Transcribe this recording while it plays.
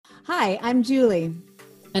Hi, I'm Julie.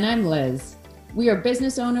 And I'm Liz. We are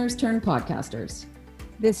business owners turned podcasters.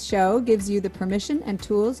 This show gives you the permission and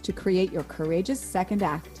tools to create your courageous second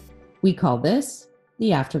act. We call this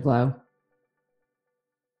the Afterglow.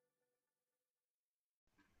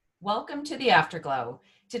 Welcome to the Afterglow.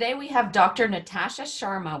 Today we have Dr. Natasha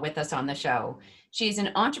Sharma with us on the show. She's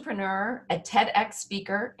an entrepreneur, a TEDx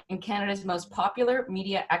speaker, and Canada's most popular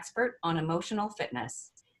media expert on emotional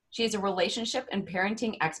fitness. She is a relationship and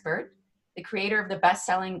parenting expert, the creator of the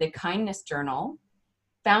best-selling The Kindness Journal,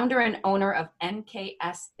 founder and owner of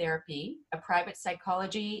NKS Therapy, a private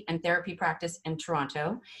psychology and therapy practice in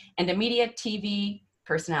Toronto, and a media TV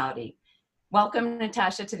personality. Welcome,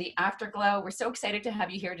 Natasha, to the Afterglow. We're so excited to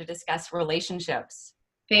have you here to discuss relationships.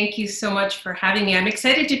 Thank you so much for having me. I'm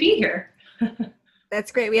excited to be here.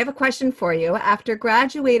 That's great. We have a question for you. After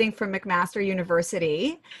graduating from McMaster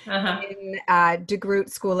University in DeGroote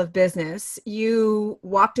School of Business, you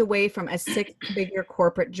walked away from a six-figure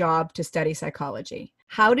corporate job to study psychology.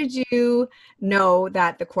 How did you know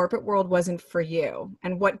that the corporate world wasn't for you?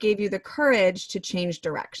 And what gave you the courage to change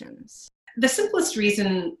directions? The simplest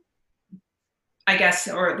reason, I guess,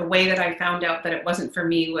 or the way that I found out that it wasn't for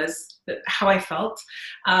me was how I felt.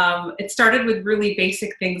 It started with really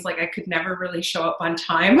basic things like I could never really show up on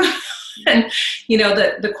time. And, you know,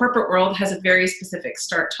 the corporate world has a very specific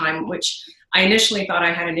start time, which I initially thought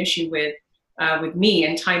I had an issue with me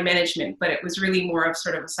and time management, but it was really more of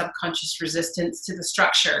sort of a subconscious resistance to the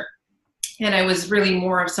structure. And I was really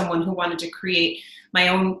more of someone who wanted to create my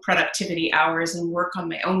own productivity hours and work on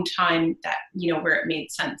my own time that, you know, where it made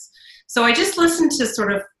sense. So I just listened to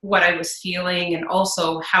sort of what I was feeling and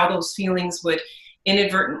also how those feelings would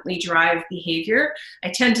inadvertently drive behavior. I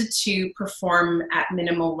tended to perform at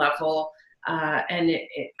minimal level, and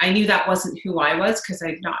I knew that wasn't who I was because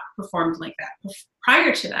I'd not performed like that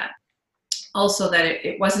prior to that. Also that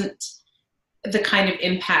it wasn't the kind of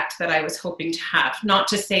impact that I was hoping to have. Not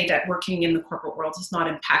to say that working in the corporate world is not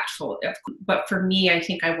impactful, but for me, I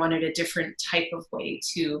think I wanted a different type of way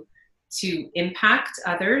to impact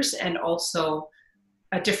others, and also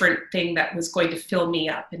a different thing that was going to fill me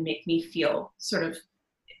up and make me feel sort of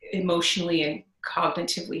emotionally and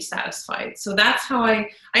cognitively satisfied. So that's how I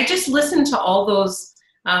just listened to all those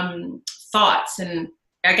thoughts, and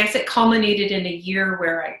I guess it culminated in a year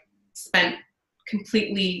where I spent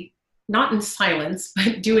completely not in silence,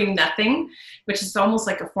 but doing nothing, which is almost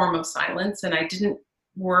like a form of silence. And I didn't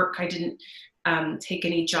work. I didn't take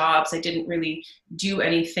any jobs. I didn't really do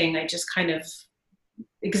anything. I just kind of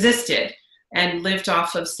existed and lived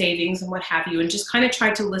off of savings and what have you, and just kind of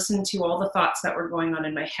tried to listen to all the thoughts that were going on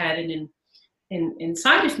in my head and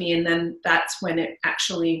inside of me. And then that's when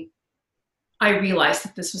I realized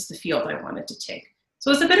that this was the field I wanted to take.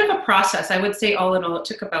 So it was a bit of a process. I would say all in all, it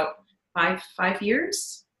took about five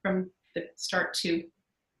years from the start to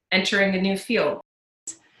entering a new field.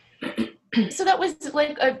 So that was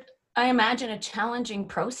like I imagine a challenging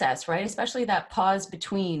process, right? Especially that pause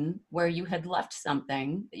between where you had left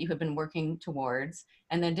something that you had been working towards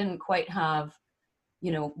and then didn't quite have,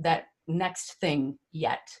 you know, that next thing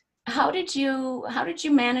yet. How did you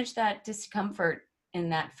manage that discomfort in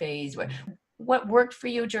that phase? What worked for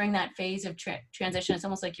you during that phase of transition? It's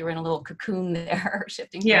almost like you're in a little cocoon there,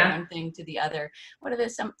 shifting from one thing to the other. What are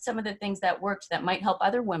some of the things that worked that might help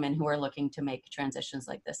other women who are looking to make transitions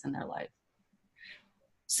like this in their life?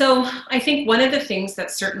 So I think one of the things that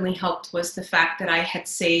certainly helped was the fact that I had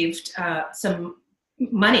saved some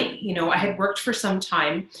money. You know, I had worked for some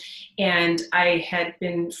time and I had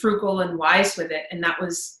been frugal and wise with it. And that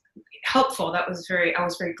was helpful. I was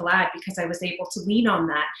very glad because I was able to lean on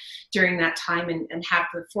that during that time and have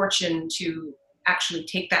the fortune to actually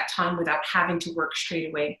take that time without having to work straight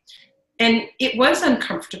away. And it was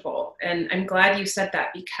uncomfortable. And I'm glad you said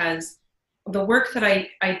that, because the work that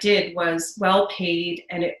I did was well paid,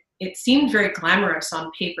 and it seemed very glamorous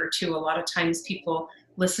on paper too. A lot of times people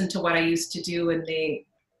listen to what I used to do and they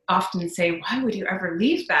often say, why would you ever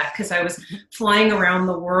leave that? Because I was flying around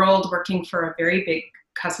the world working for a very big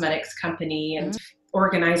cosmetics company and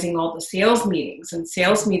organizing all the sales meetings. And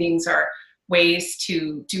sales meetings are ways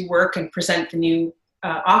to do work and present the new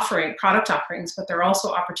product offerings, but there are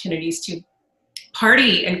also opportunities to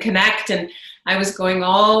party and connect. And I was going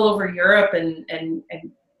all over Europe and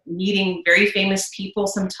meeting very famous people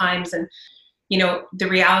sometimes. And, you know, the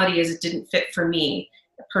reality is it didn't fit for me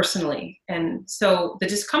personally. And so the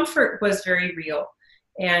discomfort was very real.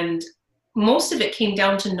 And most of it came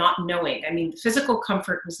down to not knowing. I mean, the physical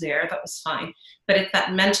comfort was there, that was fine. But it's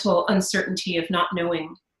that mental uncertainty of not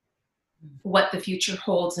knowing what the future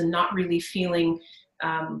holds and not really feeling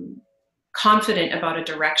confident about a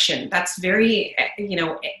direction. That's very,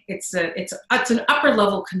 it's an upper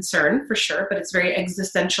level concern for sure, but it's very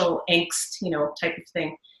existential angst, type of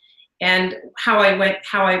thing. And how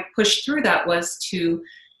I pushed through that was to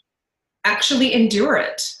actually endure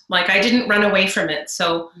it. Like, I didn't run away from it.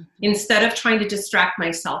 So instead of trying to distract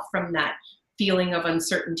myself from that feeling of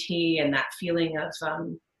uncertainty and that feeling of,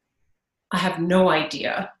 I have no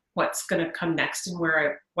idea what's going to come next and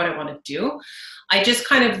what I want to do, I just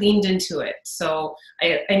kind of leaned into it. So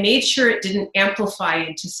I made sure it didn't amplify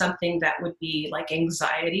into something that would be like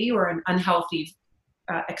anxiety or an unhealthy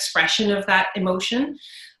expression of that emotion,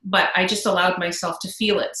 but I just allowed myself to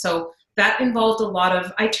feel it. So that involved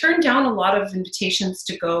I turned down a lot of invitations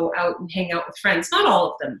to go out and hang out with friends, not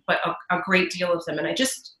all of them, but a great deal of them. And I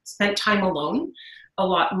just spent time alone a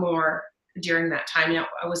lot more during that time. Now,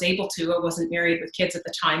 I was able to, I wasn't married with kids at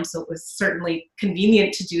the time, so it was certainly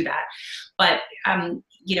convenient to do that. But,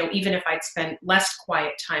 even if I'd spent less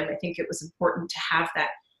quiet time, I think it was important to have that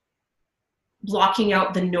blocking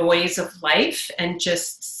out the noise of life and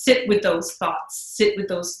just sit with those thoughts, sit with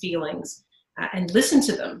those feelings, and listen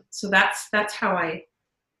to them. So that's how I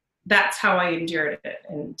endured it.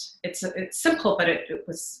 And it's simple, but it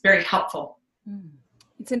was very helpful.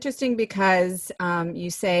 It's interesting because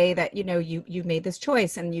you say that, you made this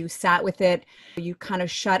choice and you sat with it. You kind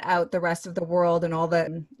of shut out the rest of the world and all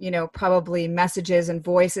the, probably messages and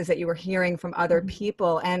voices that you were hearing from other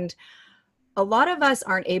people. And a lot of us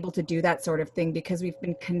aren't able to do that sort of thing because we've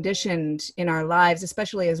been conditioned in our lives,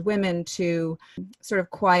 especially as women, to sort of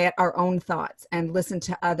quiet our own thoughts and listen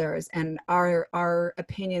to others, and our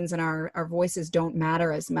opinions and our voices don't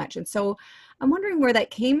matter as much. And so I'm wondering where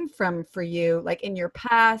that came from for you, like in your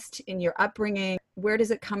past, in your upbringing. Where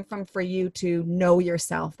does it come from for you to know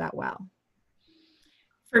yourself that well?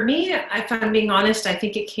 For me, if I'm being honest, I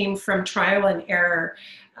think it came from trial and error.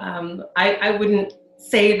 I wouldn't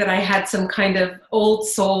say that I had some kind of old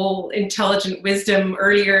soul intelligent wisdom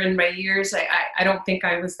earlier in my years. I don't think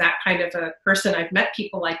I was that kind of a person. I've met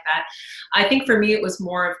people like that. I think for me it was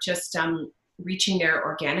more of just reaching there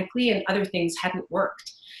organically, and other things hadn't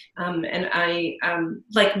worked. And I,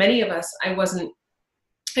 like many of us, I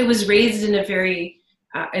was raised in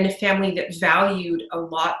in a family that valued a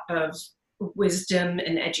lot of wisdom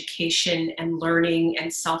and education and learning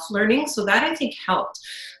and self-learning. So that, I think, helped.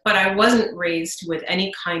 But I wasn't raised with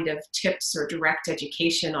any kind of tips or direct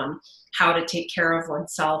education on how to take care of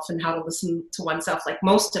oneself and how to listen to oneself, like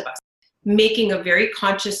most of us. Making a very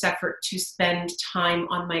conscious effort to spend time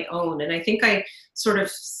on my own. And I think I sort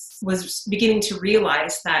of was beginning to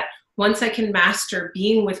realize that once I can master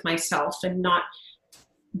being with myself and not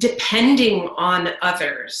depending on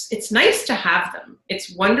others. It's nice to have them.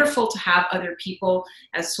 It's wonderful to have other people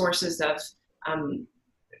as sources of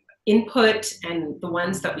input and the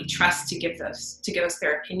ones that we trust to give us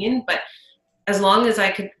their opinion. But as long as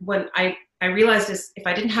I could, when I realized is if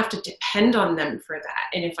I didn't have to depend on them for that,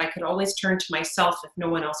 and if I could always turn to myself if no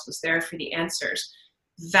one else was there for the answers,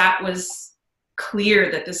 that was clear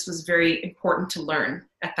that this was very important to learn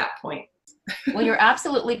at that point. Well, you're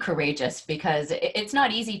absolutely courageous, because it's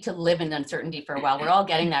not easy to live in uncertainty for a while. We're all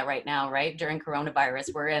getting that right now, right? During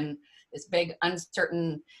coronavirus, we're in this big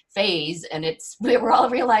uncertain phase, and we're all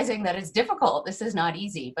realizing that it's difficult. This is not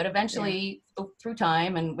easy, but eventually through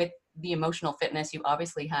time and with the emotional fitness you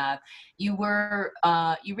obviously have, you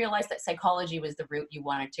realized that psychology was the route you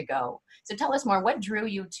wanted to go. So tell us more. What drew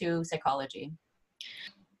you to psychology?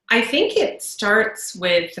 I think it starts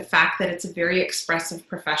with the fact that it's a very expressive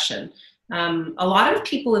profession. A lot of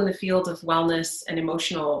people in the field of wellness and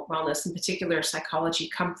emotional wellness, in particular psychology,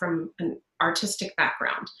 come from an artistic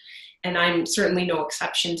background. And I'm certainly no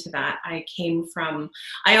exception to that. I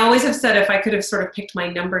always have said if I could have sort of picked my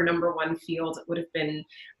number one field, it would have been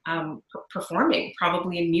performing,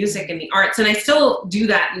 probably in music and the arts. And I still do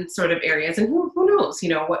that in sort of areas. And who knows,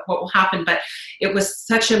 what will happen. But it was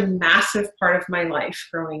such a massive part of my life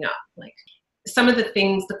growing up. Like some of the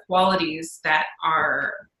things, the qualities that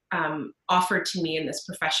are offered to me in this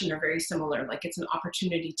profession are very similar. Like it's an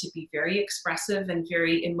opportunity to be very expressive and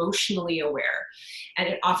very emotionally aware. And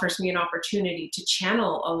it offers me an opportunity to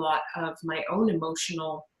channel a lot of my own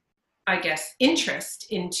emotional, I guess, interest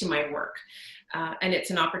into my work. And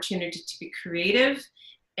it's an opportunity to be creative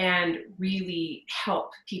and really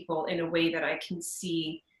help people in a way that I can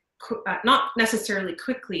see, not necessarily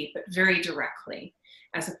quickly, but very directly,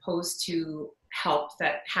 as opposed to help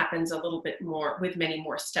that happens a little bit more with many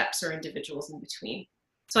more steps or individuals in between.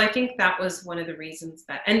 So I think that was one of the reasons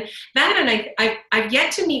and I've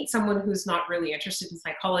yet to meet someone who's not really interested in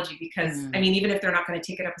psychology, because I mean, even if they're not going to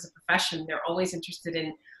take it up as a profession, they're always interested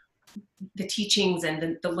in the teachings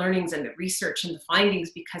and the learnings and the research and the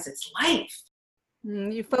findings, because it's life.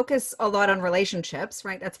 You focus a lot on relationships,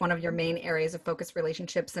 right? That's one of your main areas of focus,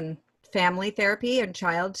 relationships and family therapy and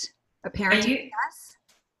child parenting.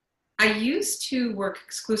 I used to work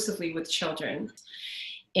exclusively with children.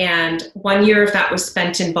 And 1 year of that was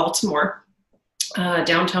spent in Baltimore,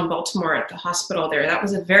 downtown Baltimore at the hospital there. That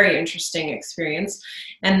was a very interesting experience.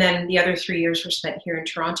 And then the other 3 years were spent here in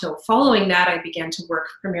Toronto. Following that, I began to work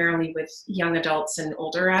primarily with young adults and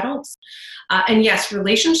older adults. And yes,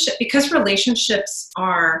 because relationships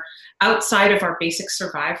are outside of our basic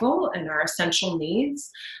survival and our essential needs,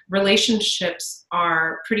 relationships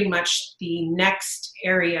are pretty much the next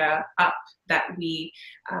area up that we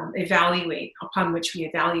upon which we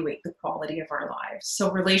evaluate the quality of our lives.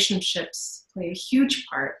 So relationships play a huge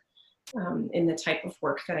part in the type of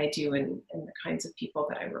work that I do and the kinds of people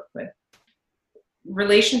that I work with.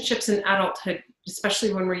 Relationships in adulthood,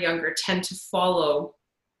 especially when we're younger, tend to follow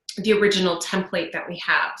the original template that we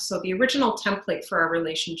have. So the original template for our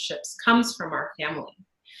relationships comes from our family,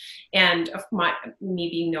 and me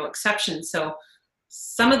being no exception. So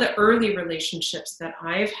some of the early relationships that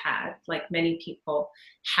I've had, like many people,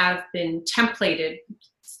 have been templated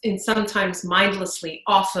and sometimes mindlessly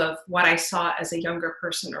off of what I saw as a younger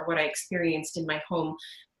person or what I experienced in my home,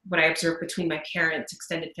 what I observed between my parents,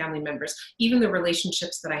 extended family members, even the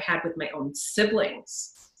relationships that I had with my own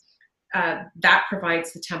siblings. That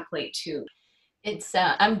provides the template too. It's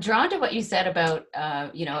I'm drawn to what you said about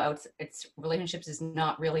it's relationships is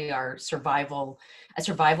not really a survival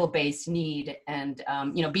based need, and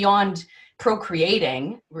beyond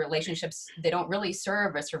procreating, relationships, they don't really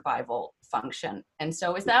serve a survival function. And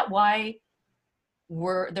so is that why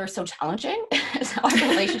they're so challenging? Is that why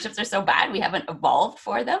relationships are so bad? We haven't evolved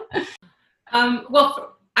for them?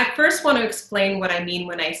 Well, I first want to explain what I mean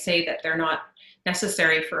when I say that they're not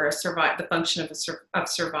necessary for the function of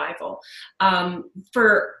survival.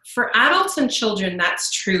 For adults and children, that's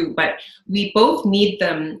true, but we both need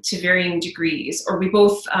them to varying degrees, or we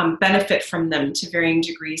both benefit from them to varying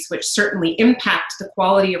degrees, which certainly impact the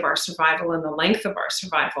quality of our survival and the length of our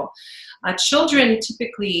survival. Children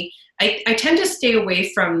typically, I tend to stay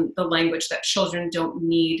away from the language that children don't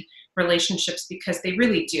need relationships, because they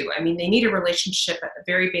really do. I mean, they need a relationship at a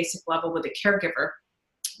very basic level with a caregiver,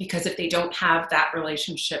 because if they don't have that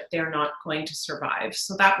relationship, they're not going to survive.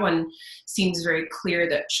 So that one seems very clear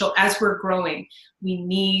that as we're growing, we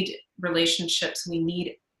need relationships, we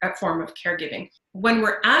need a form of caregiving. When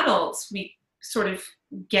we're adults, we sort of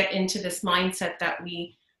get into this mindset that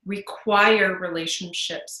we require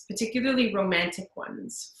relationships, particularly romantic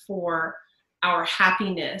ones, for our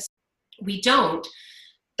happiness. We don't.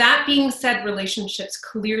 That being said, relationships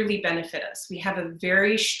clearly benefit us. We have a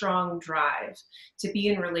very strong drive to be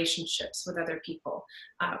in relationships with other people.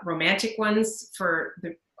 Romantic ones for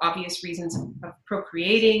the obvious reasons of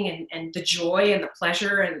procreating and the joy and the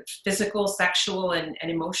pleasure and physical, sexual, and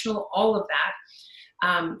emotional, all of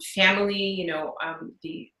that. Family,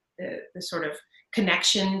 the sort of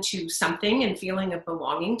connection to something and feeling of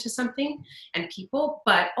belonging to something and people,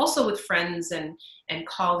 but also with friends and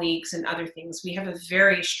colleagues and other things. We have a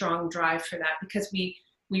very strong drive for that, because we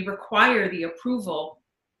require the approval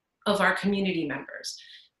of our community members.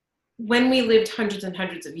 When we lived hundreds and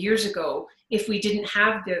hundreds of years ago, if we didn't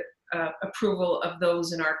have the approval of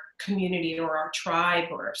those in our community or our tribe,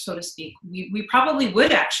 or so to speak, we probably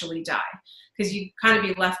would actually die, because you'd kind of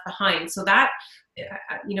be left behind. So that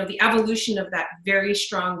the evolution of that very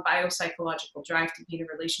strong biopsychological drive to be in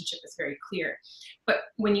a relationship is very clear. But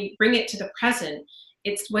when you bring it to the present,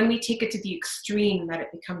 it's when we take it to the extreme that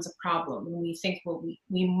it becomes a problem. When we think, well,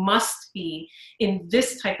 we must be in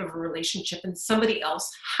this type of a relationship, and somebody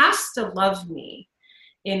else has to love me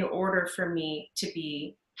in order for me to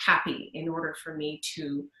be happy, in order for me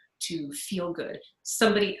to feel good.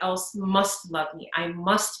 Somebody else must love me. I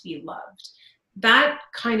must be loved. That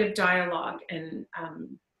kind of dialogue and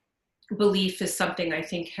belief is something I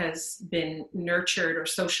think has been nurtured or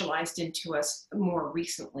socialized into us more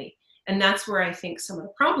recently. And that's where I think some of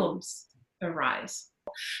the problems arise.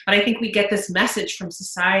 But I think we get this message from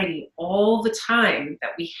society all the time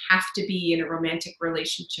that we have to be in a romantic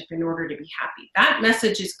relationship in order to be happy. That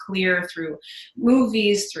message is clear through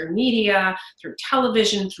movies, through media, through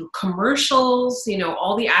television, through commercials,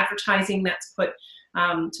 all the advertising that's put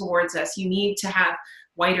towards us. You need to have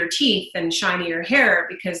whiter teeth and shinier hair,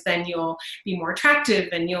 because then you'll be more attractive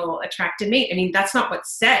and you'll attract a mate. I mean, that's not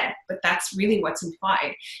what's said, but that's really what's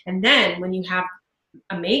implied. And then when you have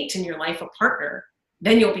a mate in your life, a partner,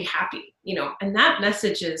 then you'll be happy, and that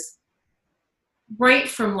message is right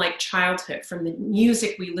from like childhood, from the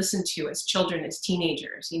music we listen to as children, as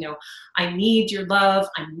teenagers, you know, I need your love,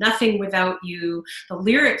 I'm nothing without you. The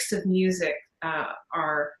lyrics of music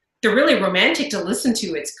they're really romantic to listen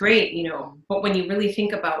to. It's great, you know, but when you really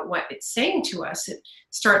think about what it's saying to us, it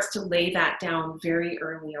starts to lay that down very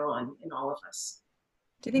early on in all of us.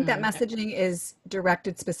 Do you think that messaging is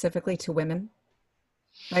directed specifically to women?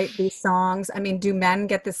 Right? These songs, I mean, do men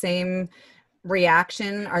get the same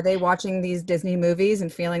reaction? Are they watching these Disney movies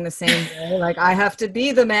and feeling the same way? Like, I have to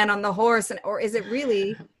be the man on the horse. And, or is it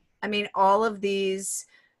really, I mean, all of these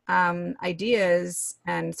ideas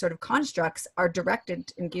and sort of constructs are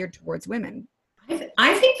directed and geared towards women?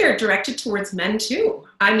 I think they're directed towards men too.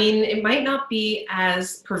 I mean, it might not be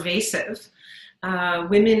as pervasive.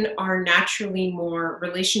 Women are naturally more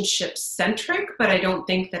relationship centric, but I don't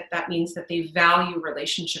think that that means that they value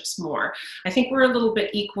relationships more. I think we're a little bit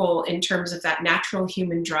equal in terms of that natural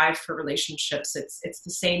human drive for relationships. It's the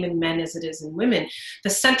same in men as it is in women. The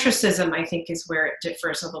centricism, I think, is where it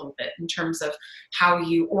differs a little bit in terms of how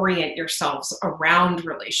you orient yourselves around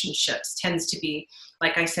relationships. Tends to be,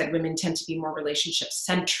 like I said, women tend to be more relationship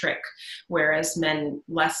centric, whereas men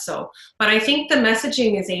less so. But I think the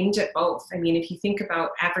messaging is aimed at both. I mean, if you think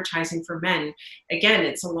about advertising for men, again,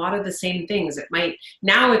 it's a lot of the same things.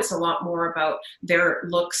 Now it's a lot more about their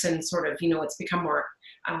looks and sort of, you know, it's become more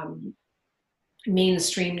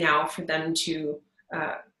mainstream now for them to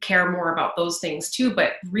care more about those things too.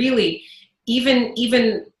 But really, even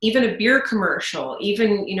a beer commercial,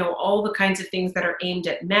 even, you know, all the kinds of things that are aimed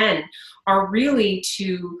at men are really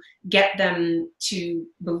to get them to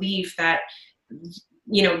believe that,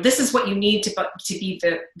 you know, this is what you need to be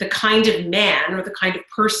the kind of man or the kind of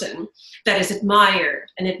person that is admired,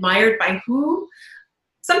 and admired by who?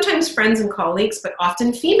 Sometimes friends and colleagues, but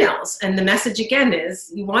often females. And the message again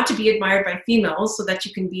is you want to be admired by females so that they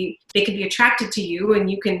can be attracted to you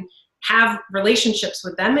and you can have relationships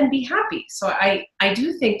with them and be happy. So I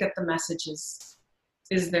do think that the message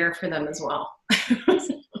is there for them as well.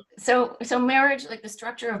 So marriage, like the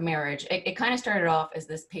structure of marriage, it kind of started off as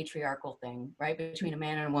this patriarchal thing, right? Between a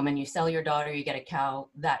man and a woman, you sell your daughter, you get a cow,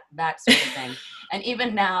 that sort of thing. And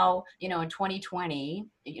even now, you know, in 2020,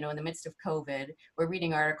 you know, in the midst of COVID, we're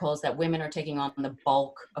reading articles that women are taking on the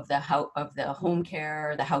bulk of the home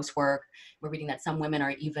care, the housework. We're reading that some women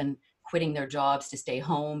are even quitting their jobs to stay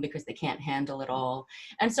home because they can't handle it all.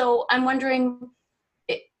 And so I'm wondering,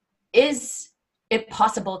 is it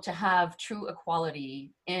possible to have true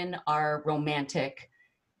equality in our romantic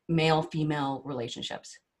male-female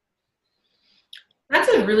relationships? That's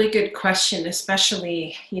a really good question,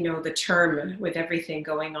 especially, you know, the term with everything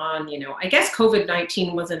going on, you know, I guess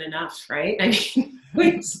COVID-19 wasn't enough, right? I mean,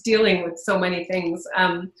 we're dealing with so many things.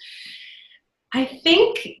 I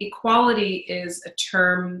think equality is a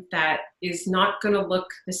term that is not going to look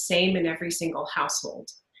the same in every single household.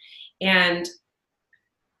 And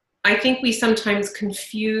I think we sometimes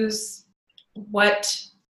confuse what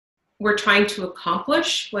we're trying to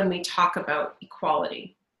accomplish when we talk about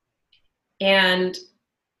equality. And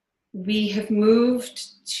we have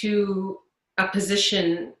moved to a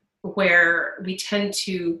position where we tend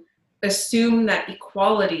to assume that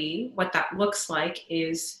equality, what that looks like,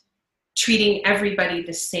 is treating everybody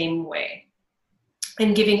the same way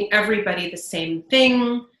and giving everybody the same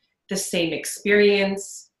thing, the same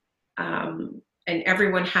experience, and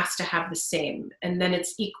everyone has to have the same, and then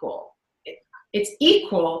it's equal. It's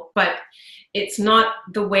equal, but it's not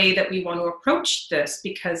the way that we want to approach this,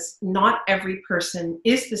 because not every person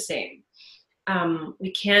is the same.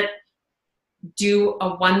 We can't do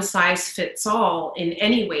a one-size-fits-all in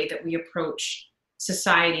any way that we approach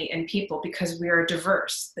society and people, because we are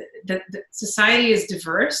diverse. The society is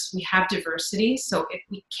diverse. We have diversity. So if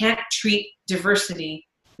we can't treat diversity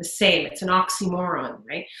the same, it's an oxymoron,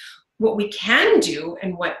 right? What we can do,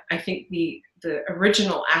 and what I think the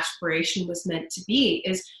original aspiration was meant to be,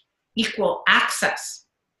 is equal access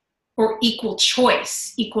or equal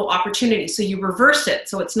choice, equal opportunity. So you reverse it.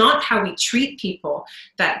 So it's not how we treat people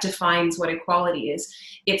that defines what equality is.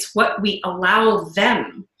 It's what we allow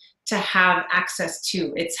them to have access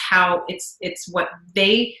to. It's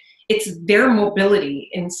their mobility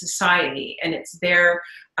in society, and it's their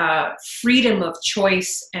freedom of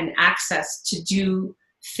choice and access to do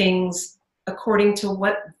things according to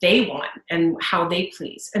what they want and how they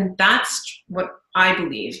please. And that's what I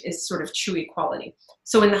believe is sort of true equality.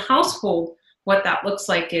 So in the household, what that looks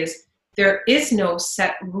like is there is no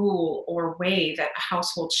set rule or way that a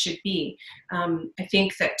household should be. I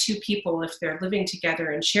think that two people, if they're living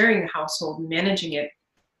together and sharing a household and managing it,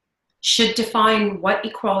 should define what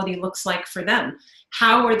equality looks like for them.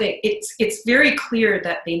 How are they, it's very clear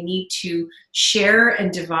that they need to share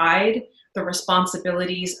and divide the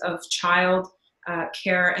responsibilities of child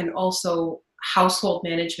care and also household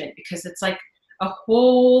management, because it's like a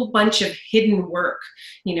whole bunch of hidden work,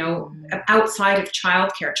 you know, outside of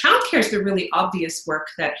childcare. Childcare is the really obvious work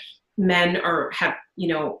that men have, you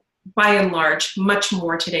know, by and large, much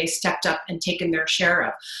more today stepped up and taken their share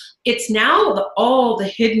of. It's now all the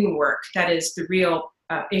hidden work that is the real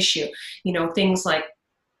issue. You know, things like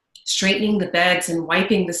straightening the beds and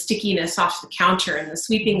wiping the stickiness off the counter and the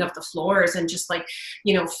sweeping of the floors and just like,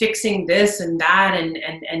 you know, fixing this and that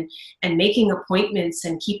and making appointments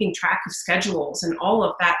and keeping track of schedules and all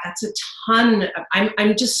of that. That's a ton of,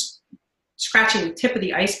 I'm just scratching the tip of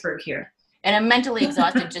the iceberg here. And I'm mentally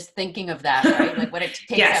exhausted just thinking of that, right? Like what it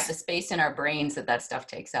takes up, the space in our brains that stuff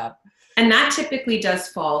takes up. And that typically does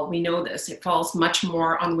fall, we know this, it falls much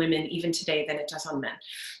more on women even today than it does on men.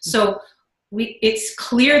 So it's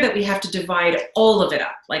clear that we have to divide all of it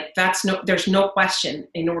up. Like there's no question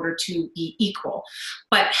in order to be equal.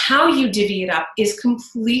 But how you divvy it up is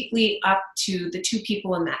completely up to the two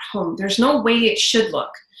people in that home. There's no way it should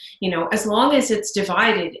look, you know, as long as it's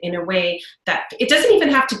divided in a way that it doesn't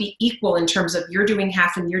even have to be equal in terms of you're doing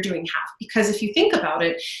half and you're doing half. Because if you think about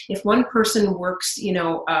it, if one person works, you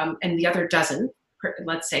know, and the other doesn't,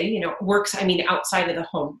 let's say, you know, works, I mean, outside of the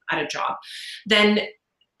home at a job, then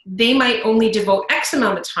they might only devote X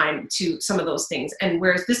amount of time to some of those things. And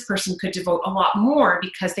whereas this person could devote a lot more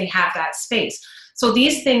because they have that space. So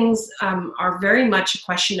these things are very much a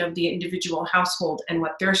question of the individual household and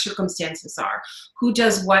what their circumstances are. Who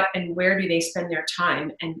does what and where do they spend their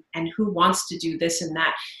time, and who wants to do this and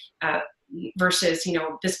that versus, you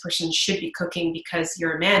know, this person should be cooking because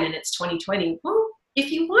you're a man and it's 2020. Well,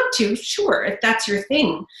 if you want to, sure, if that's your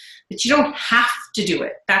thing, but you don't have to do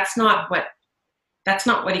it. That's not what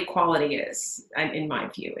equality is, in my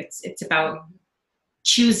view. It's about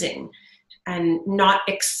choosing and not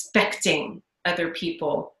expecting other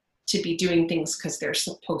people to be doing things because they're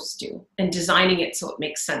supposed to, and designing it so it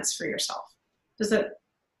makes sense for yourself. Does it?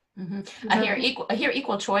 I hear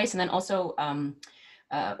equal choice, and then also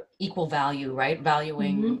equal value, right?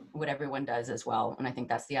 Valuing what everyone does as well. And I think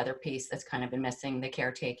that's the other piece that's kind of been missing, the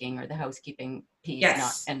caretaking or the housekeeping piece.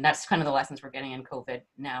 Yes. And that's kind of the lessons we're getting in COVID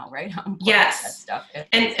now, right? Yes. That stuff.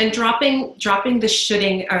 And dropping the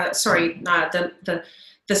shoulding,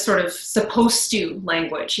 the sort of supposed to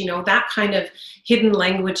language, you know, that kind of hidden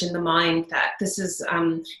language in the mind that this is,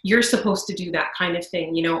 you're supposed to do that kind of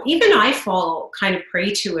thing. You know, even I fall kind of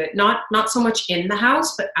prey to it, not so much in the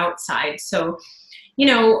house, but outside. So, you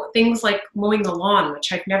know, things like mowing the lawn,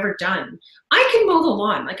 which I've never done. I can mow the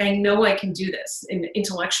lawn. Like, I know I can do this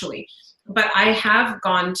intellectually, but I have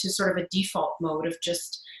gone to sort of a default mode of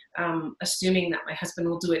just assuming that my husband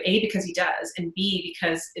will do it, A, because he does, and B,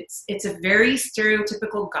 because it's a very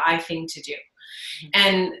stereotypical guy thing to do.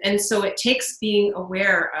 And so it takes being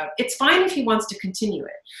aware of, it's fine if he wants to continue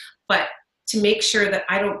it, but to make sure that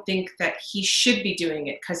I don't think that he should be doing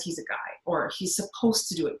it because he's a guy, or he's supposed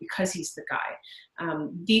to do it because he's the guy.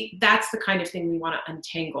 That's the kind of thing we want to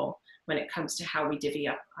untangle when it comes to how we divvy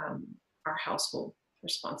up our household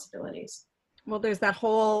responsibilities. Well, there's that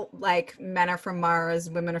whole, like, men are from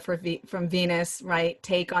Mars, women are from Venus, right,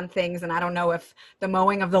 take on things. And I don't know if the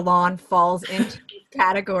mowing of the lawn falls into these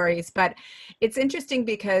categories, but it's interesting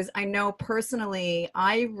because I know personally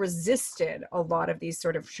I resisted a lot of these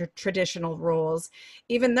sort of traditional roles,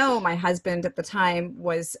 even though my husband at the time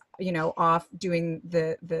was, you know, off doing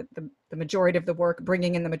the majority of the work,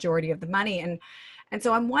 bringing in the majority of the money. And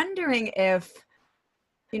so I'm wondering if,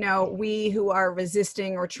 you know, we who are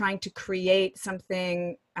resisting or trying to create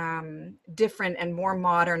something different and more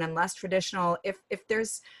modern and less traditional, if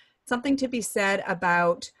there's something to be said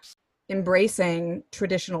about embracing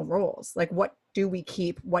traditional roles, like what do we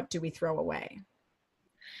keep, what do we throw away?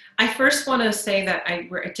 I first want to say that I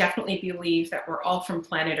definitely believe that we're all from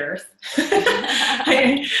planet Earth.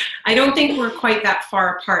 I don't think we're quite that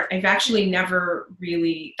far apart. I've actually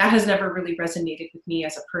that has never really resonated with me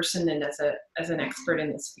as a person and as an expert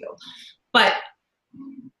in this field. But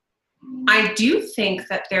I do think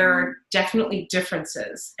that there are definitely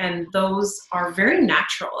differences, and those are very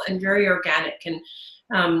natural and very organic.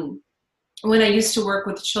 And when I used to work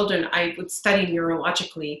with children, I would study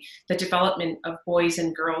neurologically the development of boys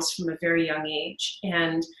and girls from a very young age.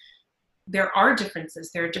 And there are differences.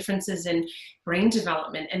 There are differences in brain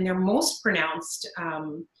development, and they're most pronounced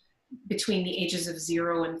between the ages of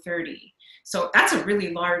 0 and 30. So that's a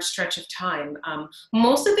really large stretch of time.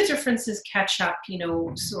 Most of the differences catch up,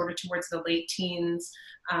 sort of towards the late teens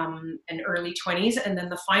and early 20s. And then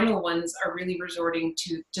the final ones are really resorting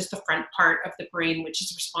to just the front part of the brain, which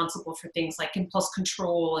is responsible for things like impulse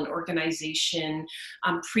control and organization,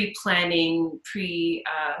 pre-planning,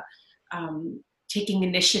 taking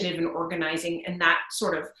initiative and organizing. And that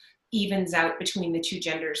sort of evens out between the two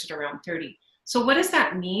genders at around 30. So what does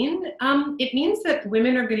that mean? It means that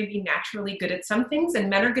women are going to be naturally good at some things and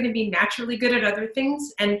men are going to be naturally good at other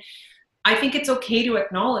things. And I think it's okay to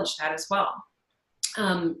acknowledge that as well.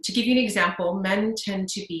 To give you an example, men tend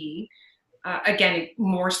to be, again,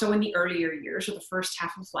 more so in the earlier years or the first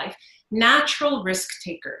half of life, natural risk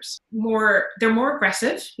takers. They're more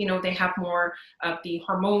aggressive. They have more of the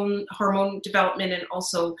hormone development and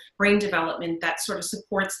also brain development that sort of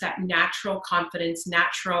supports that natural confidence,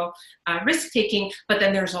 natural risk taking. But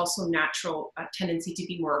then there's also natural tendency to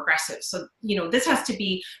be more aggressive. So this has to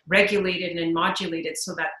be regulated and modulated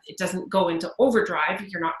so that it doesn't go into overdrive.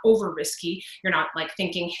 You're not over risky. You're not like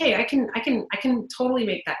thinking, hey, I can totally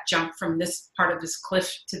make that jump from this part of this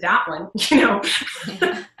cliff to that one.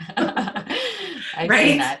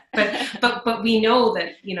 Right? but we know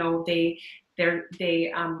that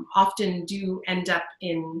they often do end up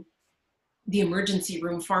in the emergency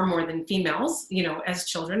room far more than females. As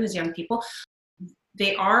children, as young people,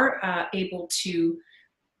 they are able to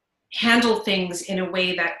handle things in a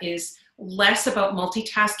way that is less about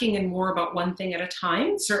multitasking and more about one thing at a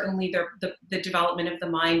time. Certainly the development of the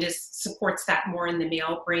mind supports that more in the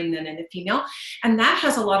male brain than in the female. And that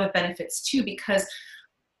has a lot of benefits too, because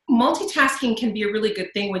multitasking can be a really good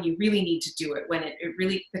thing when you really need to do it, when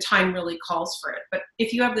the time really calls for it. But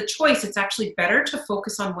if you have the choice, it's actually better to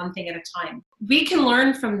focus on one thing at a time. We can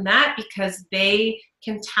learn from that because they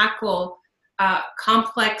can tackle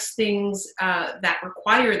complex things that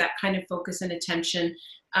require that kind of focus and attention.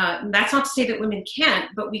 That's not to say that women can't,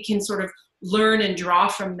 but we can sort of learn and draw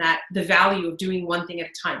from that the value of doing one thing at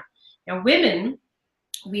a time. Now, women,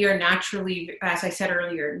 we are naturally, as I said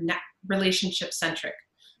earlier, relationship centric.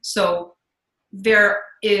 So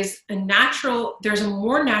there's a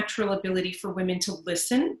more natural ability for women to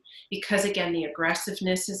listen because, again, the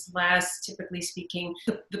aggressiveness is less, typically speaking.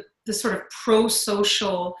 The sort of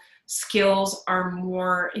pro-social skills are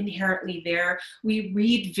more inherently there. We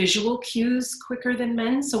read visual cues quicker than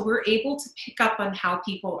men, so we're able to pick up on how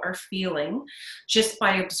people are feeling just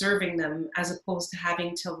by observing them as opposed to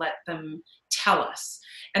having to let them tell us.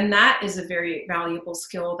 And that is a very valuable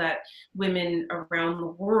skill that women around the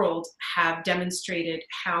world have demonstrated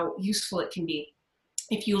how useful it can be.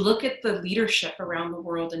 If you look at the leadership around the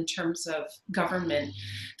world in terms of government,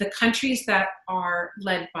 the countries that are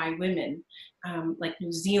led by women, like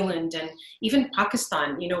New Zealand and even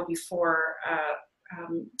Pakistan, before,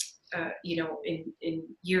 in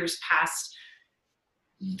years past,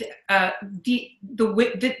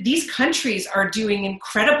 these countries are doing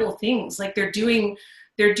incredible things. Like they're doing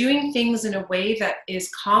things in a way that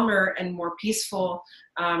is calmer and more peaceful.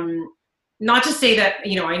 Not to say that,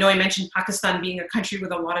 I know I mentioned Pakistan being a country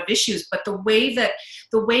with a lot of issues, but the way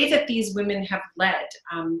that these women have led,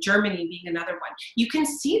 Germany being another one, you can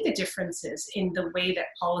see the differences in the way that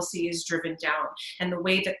policy is driven down and the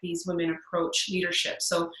way that these women approach leadership.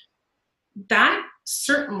 So that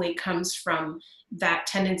certainly comes from that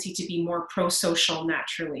tendency to be more pro-social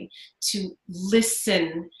naturally, to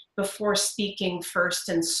listen before speaking first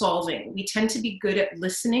and solving. We tend to be good at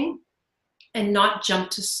listening and not jump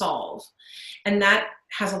to solve. And that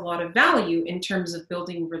has a lot of value in terms of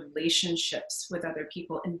building relationships with other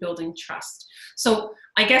people and building trust. So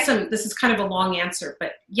I guess this is kind of a long answer,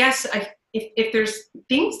 but yes, if there's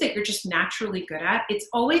things that you're just naturally good at, it's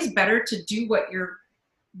always better to do what you're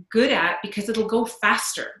good at because it'll go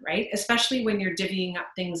faster, right? Especially when you're divvying up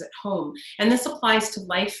things at home. And this applies to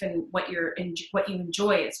life and what you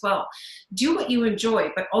enjoy as well. Do what you enjoy,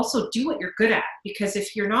 but also do what you're good at, because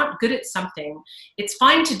if you're not good at something, it's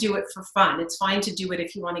fine to do it for fun. It's fine to do it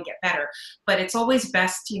if you want to get better, but it's always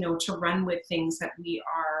best, to run with things that we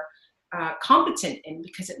are competent in,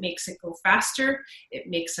 because it makes it go faster. It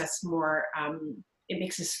makes us more, it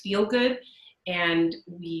makes us feel good. And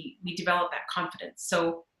we develop that confidence.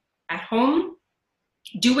 So at home,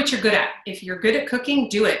 do what you're good at. If you're good at cooking,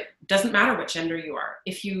 do it. Doesn't matter what gender you are.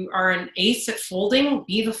 If you are an ace at folding,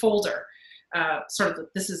 be the folder.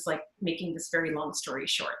 This is like making this very long story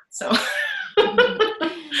short. So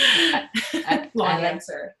long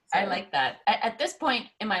answer. I like that. At this point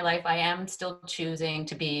in my life, I am still choosing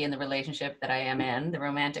to be in the relationship that I am in, the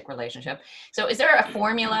romantic relationship. So is there a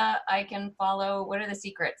formula I can follow? What are the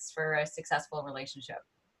secrets for a successful relationship?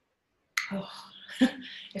 Oh,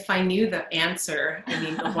 if I knew the answer, I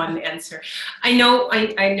mean, the one answer, I know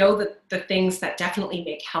that the things that definitely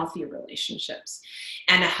make healthy relationships,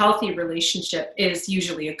 and a healthy relationship is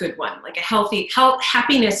usually a good one. Like a healthy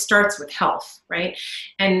happiness starts with health, right?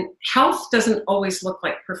 And health doesn't always look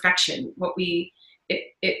like perfection.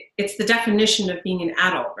 It's the definition of being an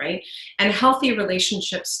adult, right? And a healthy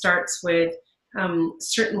relationship starts with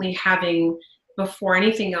certainly having, before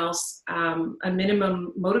anything else, a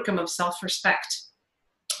minimum modicum of self-respect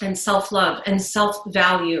and self-love and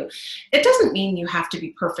self-value. It doesn't mean you have to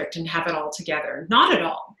be perfect and have it all together. Not at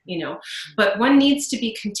all, but one needs to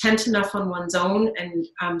be content enough on one's own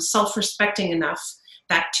and self-respecting enough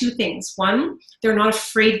that two things. One, they're not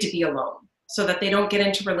afraid to be alone, so that they don't get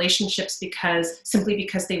into relationships simply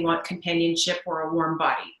because they want companionship or a warm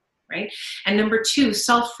body, right? And number two,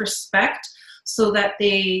 self-respect, so that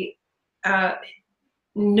they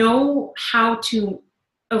know how to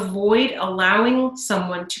avoid allowing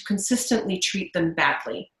someone to consistently treat them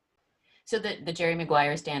badly. So the Jerry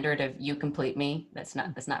Maguire standard of "you complete me," that's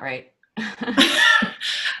not right.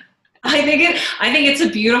 I think it's a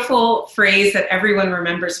beautiful phrase that everyone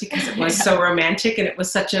remembers because it was so romantic, and it was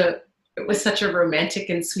such a romantic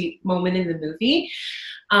and sweet moment in the movie.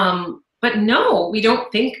 But no,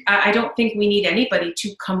 I don't think we need anybody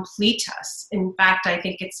to complete us. In fact, I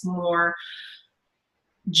think it's more,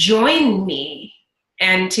 join me,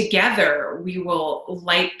 and together we will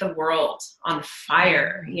light the world on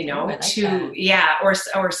fire, or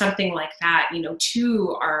something like that.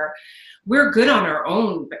 We're good on our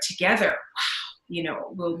own, but together,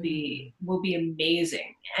 wow, we'll be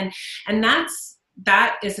amazing. And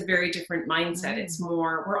that is a very different mindset. It's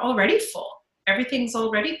more, we're already full. Everything's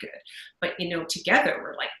already good. But, together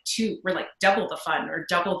we're like double the fun or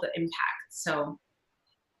double the impact. So,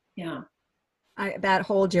 yeah. That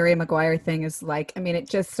whole Jerry Maguire thing is it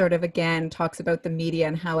just sort of, again, talks about the media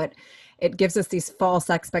and how it gives us these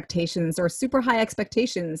false expectations or super high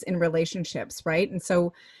expectations in relationships, right? And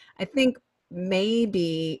so I think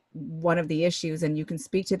maybe one of the issues, and you can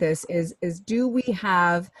speak to this, is do we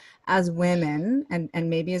have, as women and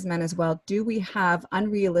maybe as men as well, do we have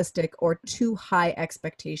unrealistic or too high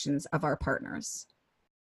expectations of our partners?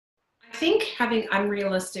 I think having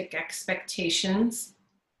unrealistic expectations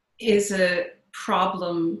is a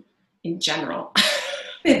problem in general.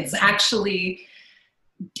 It's actually,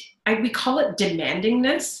 we call it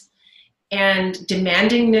demandingness. And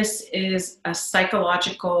demandingness is a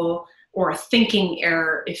psychological or a thinking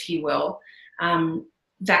error, if you will,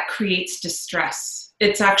 that creates distress.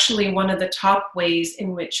 It's actually one of the top ways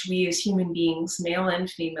in which we as human beings, male and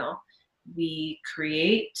female, we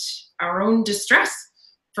create our own distress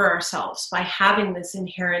for ourselves by having this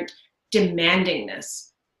inherent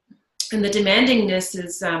demandingness. And the demandingness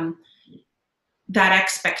is that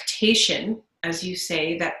expectation, as you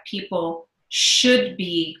say, that people should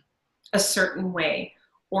be a certain way,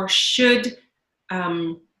 or should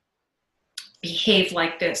behave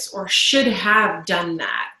like this, or should have done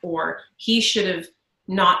that, or he should have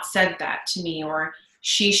not said that to me, or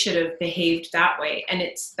she should have behaved that way. And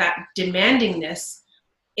it's that demandingness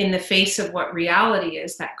in the face of what reality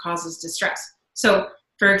is that causes distress. So,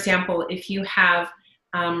 for example, if you have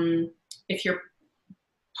if your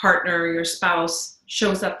partner or your spouse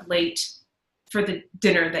shows up late for the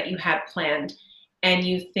dinner that you had planned, and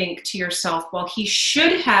you think to yourself, well, he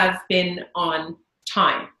should have been on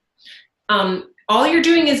time. All you're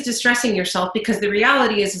doing is distressing yourself, because the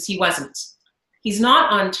reality is he wasn't. He's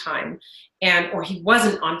not on time, or he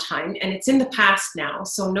wasn't on time, and it's in the past now.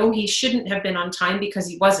 So no, he shouldn't have been on time because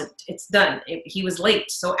he wasn't. It's done. He was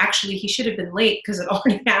late. So actually he should have been late because it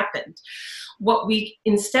already happened. What we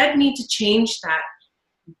instead need to change that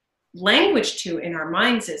language to in our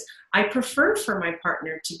minds is, I prefer for my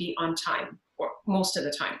partner to be on time, or most of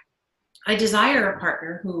the time. I desire a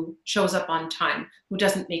partner who shows up on time, who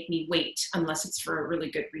doesn't make me wait unless it's for a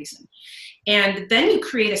really good reason. And then you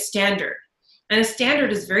create a standard. And a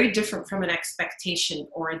standard is very different from an expectation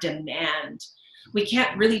or a demand. We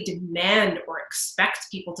can't really demand or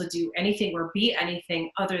expect people to do anything or be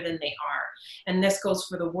anything other than they are. And this goes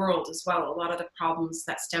for the world as well. A lot of the problems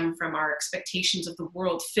that stem from our expectations of the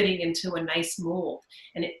world fitting into a nice mold.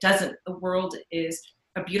 And it doesn't. The world is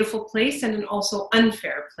a beautiful place and an also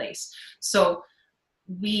unfair place. So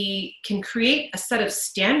we can create a set of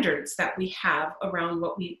standards that we have around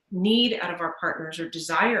what we need out of our partners or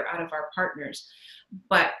desire out of our partners.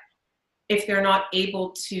 But if we're not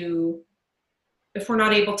able to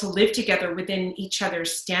live together within each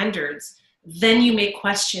other's standards, then you may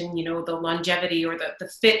question, the longevity or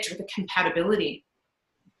the fit or the compatibility.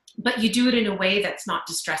 But you do it in a way that's not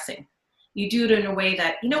distressing. You do it in a way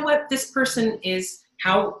that, you know what, this person is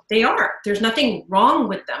how they are. There's nothing wrong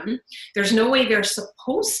with them. There's no way they're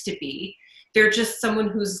supposed to be. They're just someone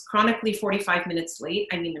who's chronically 45 minutes late.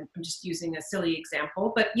 I mean, I'm just using a silly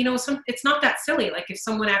example, but you know, it's not that silly. Like if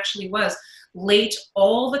someone actually was late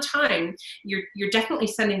all the time, you're definitely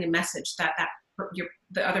sending a message that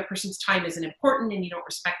the other person's time isn't important and you don't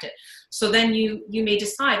respect it. So then you may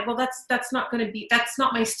decide, well, that's not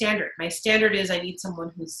my standard. My standard is I need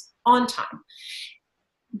someone who's on time.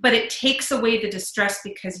 But it takes away the distress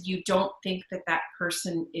because you don't think that that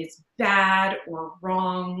person is bad or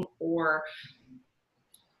wrong or,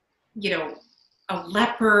 you know, a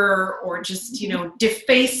leper or just, you know,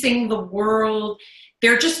 defacing the world.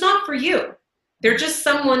 They're just not for you. They're just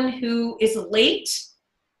someone who is late,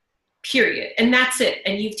 period. And that's it.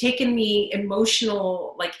 And you've taken the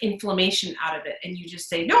emotional like inflammation out of it. And you just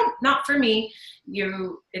say, no, not for me.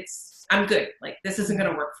 I'm good. Like this isn't going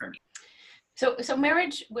to work for me. So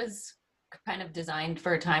marriage was kind of designed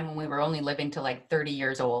for a time when we were only living to like 30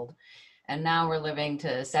 years old. And now we're living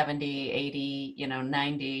to 70, 80,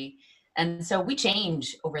 90. And so we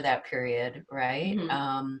change over that period, right?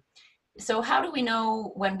 Mm-hmm. So how do we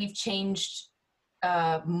know when we've changed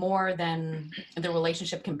more than the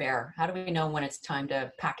relationship can bear? How do we know when it's time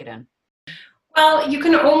to pack it in? Well, you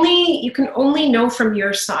can only know from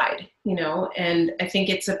your side, and I think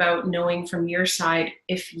it's about knowing from your side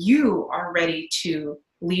if you are ready to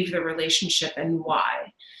leave the relationship and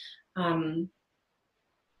why.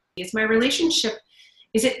 Is my relationship,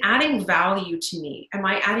 is it adding value to me? Am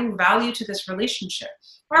I adding value to this relationship?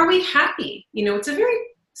 Are we happy? It's a very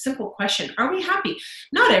simple question. Are we happy?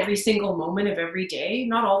 Not every single moment of every day,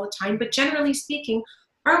 not all the time, but generally speaking,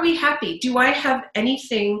 are we happy? Do I have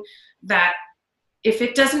anything that if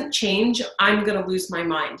it doesn't change, I'm going to lose my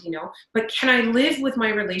mind, But can I live with my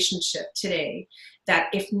relationship today that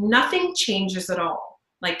if nothing changes at all,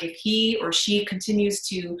 like if he or she continues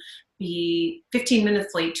to be 15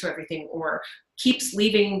 minutes late to everything or keeps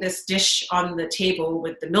leaving this dish on the table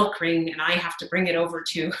with the milk ring and I have to bring it over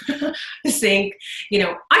to the sink,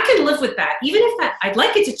 I can live with that. Even if I'd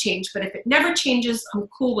like it to change, but if it never changes, I'm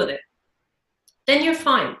cool with it. Then you're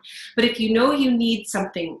fine. But if you know you need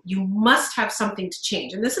something, you must have something to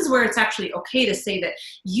change. And this is where it's actually okay to say that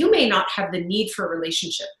you may not have the need for a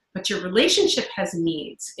relationship, but your relationship has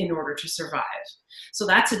needs in order to survive. So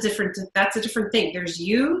that's a different thing. There's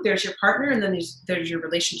you, there's your partner, and then there's your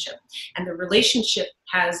relationship. And the relationship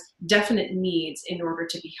has definite needs in order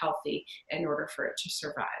to be healthy, in order for it to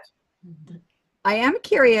survive. Mm-hmm. I am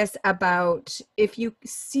curious about if you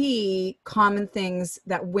see common things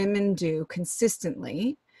that women do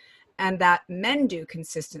consistently and that men do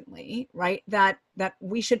consistently, right? That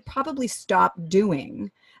we should probably stop doing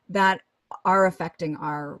that are affecting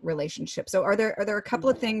our relationship. So are there a couple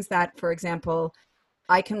of things that, for example,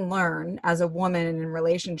 I can learn as a woman in a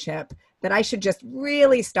relationship that I should just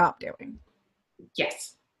really stop doing?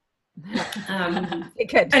 Yes.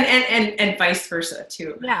 Good. And vice versa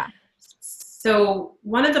too. Yeah. So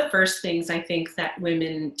one of the first things I think that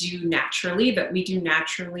women do naturally, that we do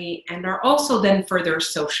naturally, and are also then further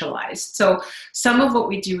socialized. So some of what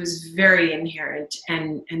we do is very inherent,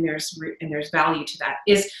 and there's value to that,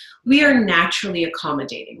 is we are naturally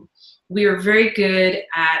accommodating. We are very good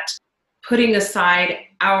at putting aside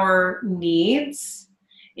our needs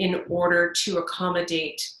in order to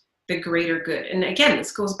accommodate the greater good. And again,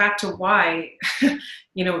 this goes back to why,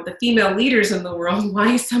 the female leaders in the world,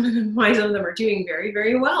 why some of them are doing very,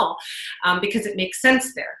 very well, because it makes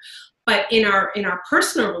sense there. But in our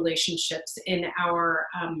personal relationships, in our,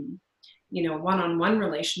 one-on-one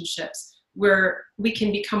relationships, where we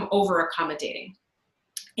can become over accommodating.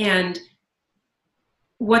 And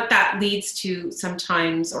what that leads to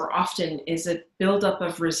sometimes or often is a buildup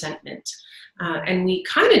of resentment. And we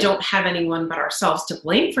kind of don't have anyone but ourselves to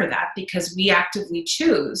blame for that because we actively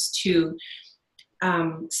choose to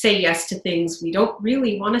say yes to things we don't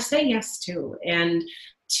really want to say yes to, and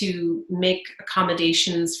to make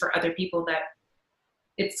accommodations for other people that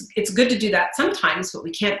it's good to do that sometimes, but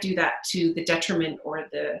we can't do that to the detriment or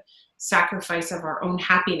the sacrifice of our own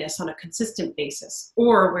happiness on a consistent basis,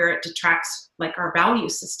 or where it detracts like our value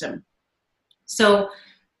system. So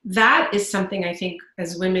that is something I think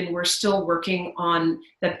as women, we're still working on,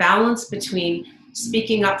 the balance between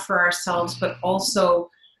speaking up for ourselves, but also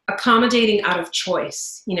accommodating out of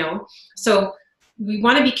choice, So we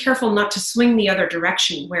want to be careful not to swing the other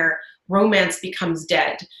direction where romance becomes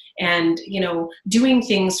dead and, doing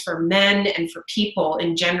things for men and for people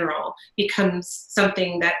in general becomes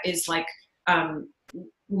something that is like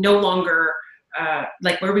no longer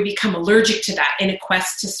like where we become allergic to that in a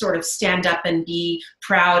quest to sort of stand up and be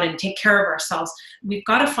proud and take care of ourselves. We've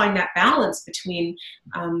got to find that balance between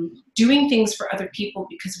doing things for other people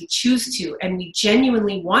because we choose to, and we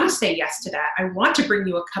genuinely want to say yes to that. I want to bring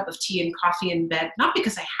you a cup of tea and coffee in bed, not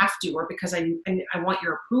because I have to or because I want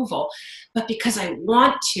your approval, but because I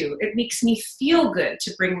want to. It makes me feel good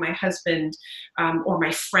to bring my husband or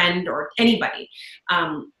my friend or anybody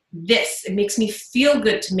it makes me feel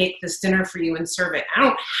good to make this dinner for you and serve it. I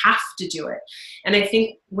don't have to do it. And I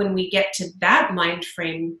think when we get to that mind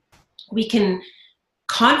frame, we can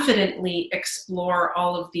confidently explore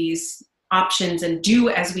all of these options and do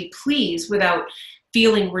as we please without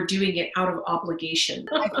feeling we're doing it out of obligation.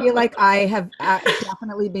 I feel like I have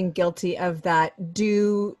definitely been guilty of that.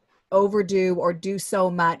 Overdo or do so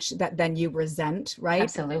much that then you resent, right?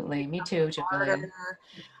 Absolutely. Me too, Julia.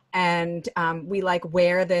 And we like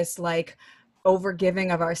wear this like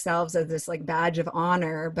overgiving of ourselves as this like badge of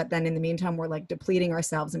honor, but then in the meantime we're like depleting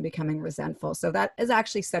ourselves and becoming resentful. So that is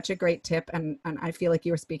actually such a great tip, and I feel like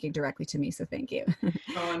you were speaking directly to me, so thank you.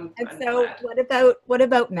 I'm so glad. What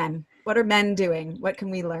about men? What are men doing? What can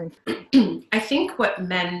we learn? I think what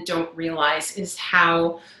men don't realize is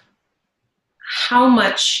how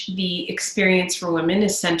much the experience for women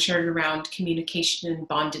is centered around communication and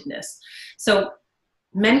bondedness. So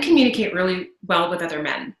men communicate really well with other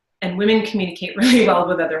men, and women communicate really well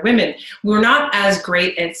with other women. We're not as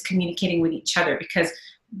great at communicating with each other because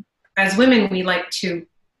as women, we like to,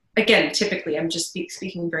 again, typically, I'm just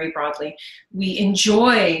speaking very broadly, we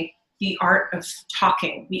enjoy the art of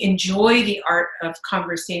talking. We enjoy the art of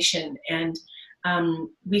conversation, and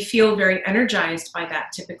we feel very energized by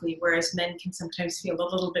that typically, whereas men can sometimes feel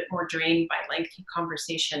a little bit more drained by lengthy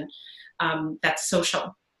conversation that's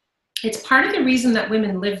social. It's part of the reason that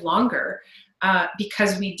women live longer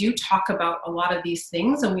because we do talk about a lot of these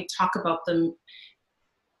things, and we talk about them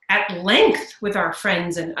at length with our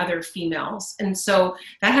friends and other females. And so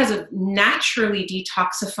that has a naturally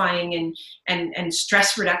detoxifying and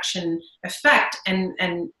stress reduction effect.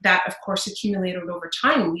 And that, of course, accumulated over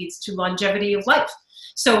time leads to longevity of life.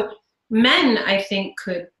 So men, I think,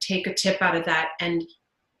 could take a tip out of that and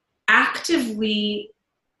actively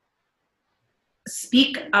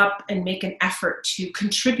speak up and make an effort to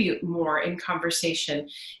contribute more in conversation.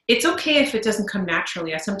 It's okay if it doesn't come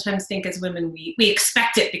naturally. I sometimes think as women, we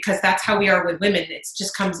expect it because that's how we are with women. It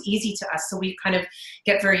just comes easy to us. So we kind of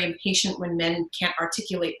get very impatient when men can't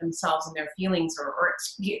articulate themselves and their feelings or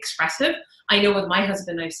be expressive. I know with my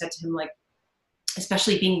husband, I've said to him, like,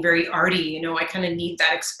 especially being very arty, I kind of need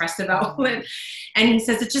that expressive outlet. And he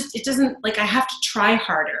says, it doesn't, like, I have to try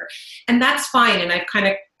harder. And that's fine. And I've kind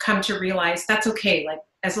of come to realize that's okay. Like,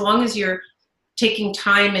 as long as you're taking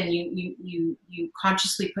time and you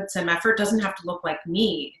consciously put some effort, it doesn't have to look like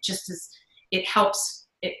me. It just is, it helps.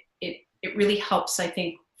 It really helps, I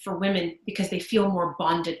think, for women because they feel more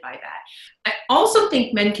bonded by that. I also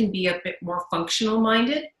think men can be a bit more functional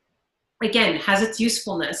minded. Again, has its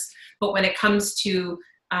usefulness, but when it comes to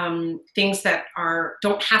things that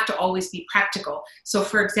don't have to always be practical. So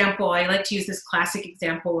for example, I like to use this classic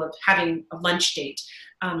example of having a lunch date.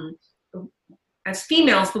 As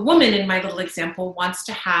females, the woman in my little example wants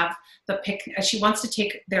to have she wants to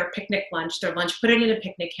take their picnic lunch, put it in a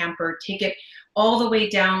picnic hamper, take it all the way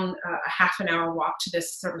down a half an hour walk to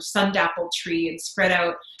this sort of sundapple tree and spread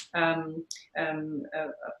out a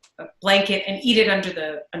blanket and eat it under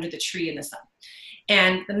the tree in the sun.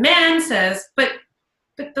 And the man says, but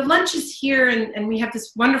the lunch is here and we have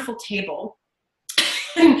this wonderful table.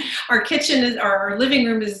 And our kitchen our living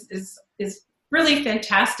room is really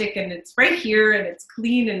fantastic, and it's right here and it's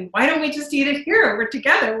clean, and why don't we just eat it here? We're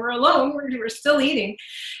together, we're alone, we're still eating.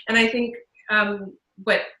 And I think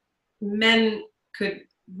what men could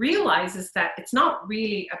realize is that it's not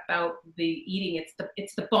really about the eating,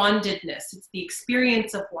 it's the bondedness, it's the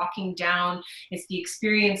experience of walking down, it's the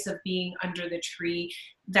experience of being under the tree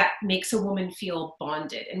that makes a woman feel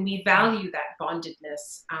bonded, and we value that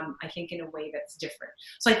bondedness, I think, in a way that's different.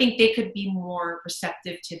 So I think they could be more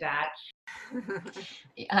receptive to that.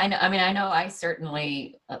 I know I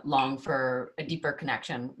certainly long for a deeper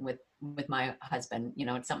connection with my husband.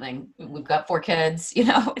 It's something, we've got 4 kids,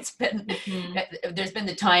 it's been, there's been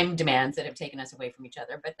the time demands that have taken us away from each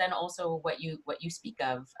other, but then also what you speak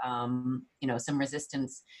of, some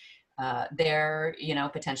resistance there,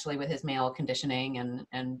 potentially with his male conditioning and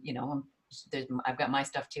I've got my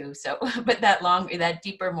stuff too. So, but that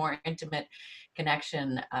deeper, more intimate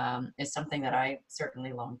connection is something that I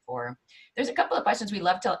certainly long for. There's a couple of questions we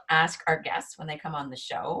love to ask our guests when they come on the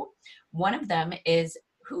show. One of them is,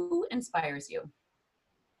 who inspires you?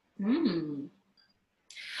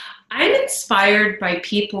 I'm inspired by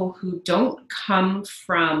people who don't come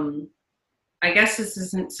from, I guess this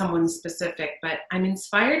isn't someone specific, but I'm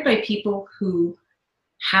inspired by people who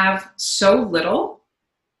have so little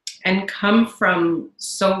and come from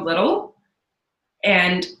so little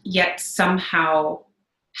and yet somehow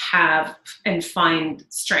have and find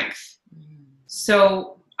strength.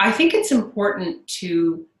 So I think it's important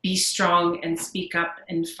to be strong and speak up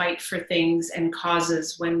and fight for things and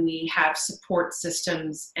causes when we have support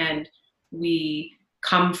systems and we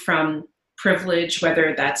come from privilege,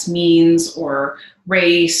 whether that's means or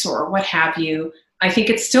race or what have you. I think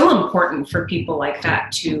it's still important for people like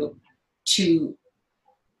that to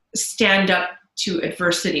stand up to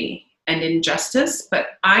adversity and injustice, but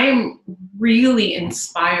I'm really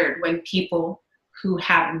inspired when people who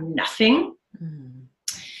have nothing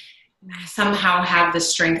somehow have the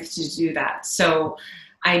strength to do that. So,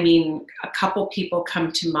 I mean, a couple people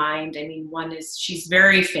come to mind. I mean, one is, she's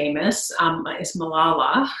very famous, is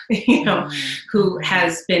Malala, you know, who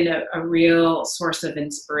has been a real source of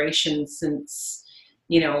inspiration since,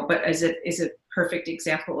 you know, but is a perfect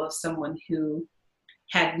example of someone who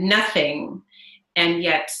had nothing and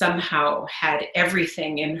yet somehow had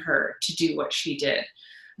everything in her to do what she did.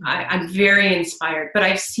 I'm very inspired, but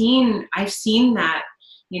I've seen that,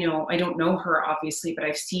 you know, I don't know her obviously, but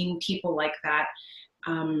I've seen people like that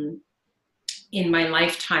in my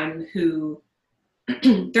lifetime who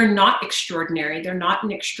they're not extraordinary. They're not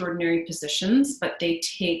in extraordinary positions, but they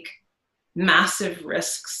take massive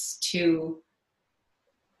risks to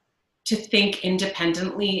think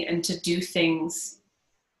independently and to do things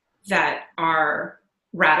that are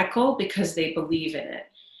radical because they believe in it.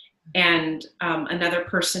 And another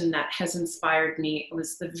person that has inspired me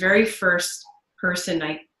was the very first person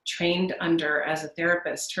I trained under as a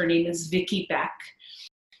therapist. Her name is Vicki Beck.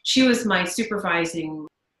 She was my supervising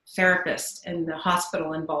therapist in the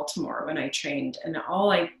hospital in Baltimore when I trained. And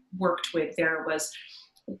all I worked with there was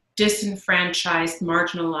disenfranchised,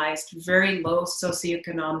 marginalized, very low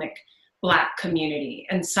socioeconomic Black community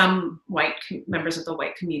and some white members of the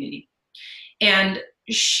white community. And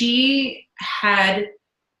she had,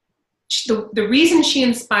 the reason she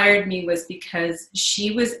inspired me was because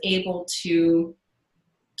she was able to,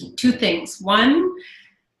 two things. One,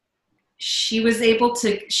 she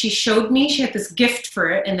showed me, she had this gift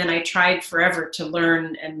for it, and then I tried forever to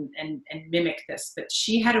learn and mimic this, but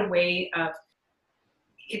she had a way of,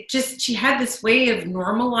 she had this way of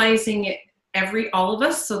normalizing it, all of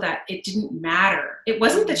us, so that it didn't matter. It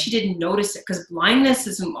wasn't that she didn't notice it, because blindness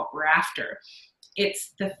isn't what we're after.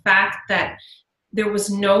 It's the fact that there was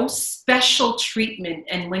no special treatment,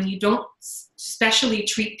 and when you don't specially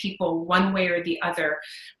treat people one way or the other,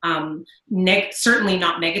 certainly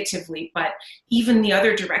not negatively, but even the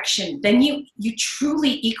other direction, then you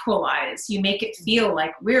truly equalize. You make it feel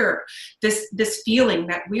like we're this feeling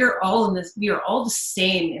that we are all the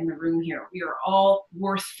same in the room here. We are all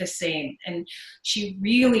worth the same. And she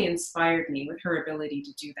really inspired me with her ability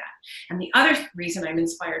to do that. And the other reason I'm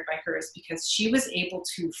inspired by her is because she was able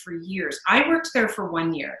to, for years, I worked there for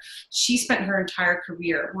 1 year. She spent her entire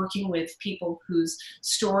career working with people whose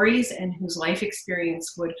stories and whose life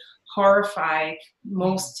experience would horrify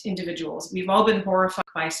most individuals. We've all been horrified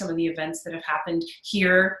by some of the events that have happened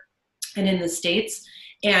here and in the States.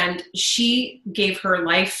 And she gave her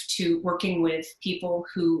life to working with people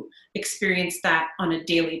who experienced that on a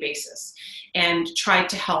daily basis and tried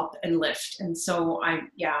to help and lift. And so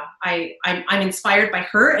I'm inspired by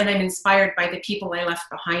her, and I'm inspired by the people I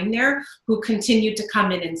left behind there who continued to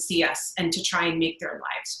come in and see us and to try and make their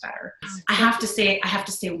lives better. I have to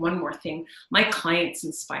say one more thing. My clients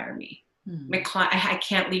inspire me. I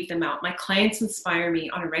can't leave them out. My clients inspire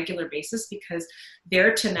me on a regular basis because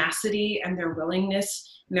their tenacity and their willingness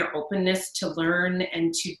and their openness to learn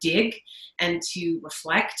and to dig and to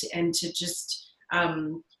reflect and to just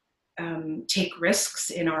take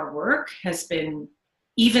risks in our work has been,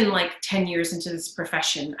 even like 10 years into this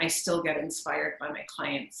profession, I still get inspired by my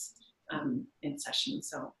clients in sessions.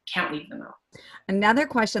 So can't leave them out. Another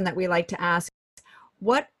question that we like to ask,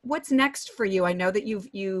 what's next for you? I know that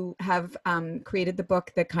you have created the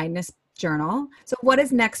book, The Kindness Journal. So what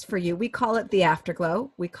is next for you? We call it the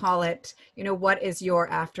afterglow. We call it, what is your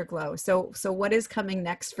afterglow? So what is coming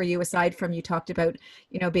next for you, aside from, you talked about,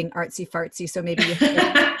 being artsy fartsy. So maybe you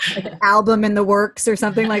have like an album in the works or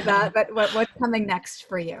something like that. But what's coming next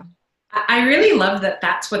for you? I really love that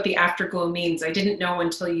that's what the afterglow means. I didn't know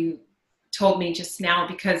until you told me just now,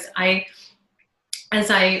 because as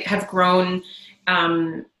I have grown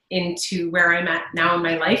into where I'm at now in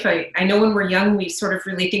my life, I know when we're young, we sort of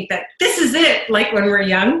really think that this is it, like when we're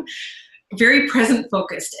young. very present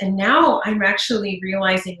focused. And now I'm actually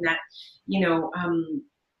realizing that,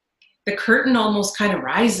 the curtain almost kind of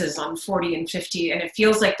rises on 40 and 50, and it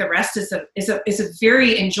feels like the rest is a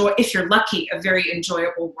very if you're lucky, a very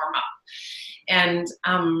enjoyable warm up. And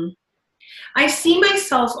I see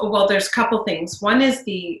myself, well, there's a couple things. One is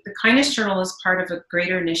the Kindness Journal is part of a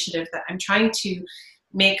greater initiative that I'm trying to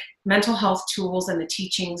make mental health tools and the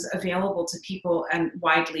teachings available to people and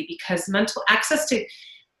widely, because access to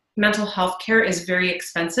mental health care is very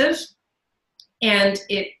expensive, and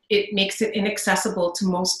it makes it inaccessible to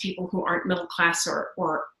most people who aren't middle class or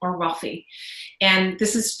wealthy. And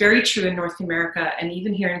this is very true in North America, and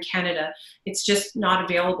even here in Canada, it's just not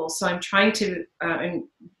available. So I'm trying to, I'm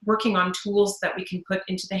working on tools that we can put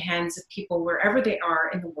into the hands of people wherever they are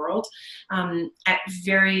in the world, at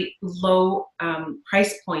very low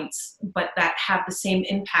price points, but that have the same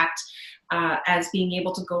impact as being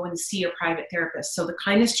able to go and see a private therapist. So the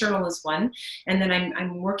Kindness Journal is one. And then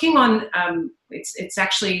I'm working on, it's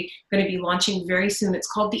actually going to be launching very soon. It's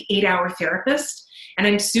called the 8-Hour Therapist. And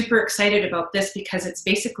I'm super excited about this because it's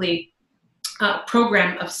basically a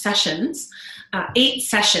program of sessions, 8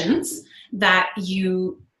 sessions that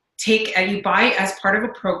you buy as part of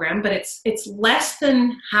a program, but it's less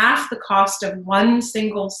than half the cost of one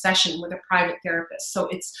single session with a private therapist. So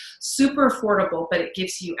it's super affordable, but it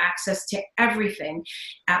gives you access to everything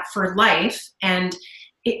for life. And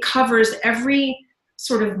it covers every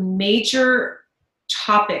sort of major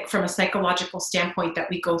topic from a psychological standpoint that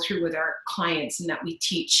we go through with our clients and that we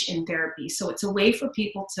teach in therapy. So it's a way for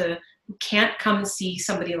people who can't come see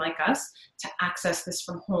somebody like us to access this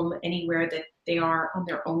from home anywhere that they are on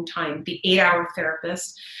their own time, the 8-Hour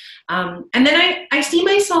Therapist. And then I see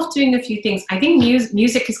myself doing a few things. I think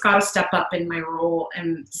music has got to step up in my role.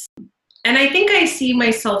 And I think I see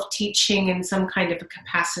myself teaching in some kind of a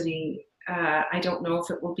capacity. I don't know if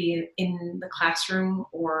it will be in the classroom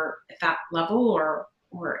or at that level,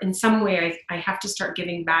 or in some way I have to start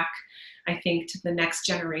giving back, I think, to the next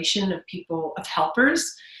generation of people, of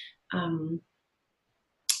helpers. And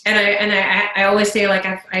I always say, like,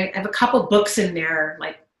 I have a couple books in there,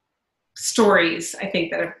 like stories, I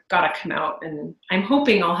think, that have got to come out, and I'm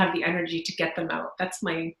hoping I'll have the energy to get them out. That's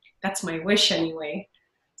my wish anyway.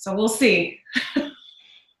 So we'll see.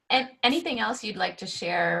 And anything else you'd like to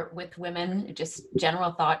share with women, just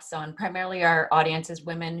general thoughts on, primarily our audience is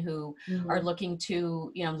women who are looking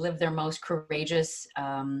to, live their most courageous,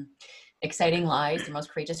 exciting lives, their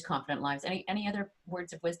most courageous, confident lives. Any other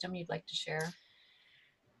words of wisdom you'd like to share?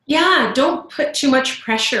 Yeah, don't put too much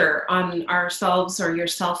pressure on ourselves or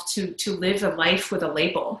yourself to live a life with a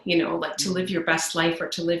label, like to live your best life or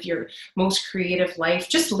to live your most creative life.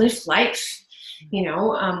 Just live life.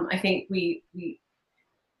 I think we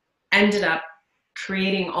ended up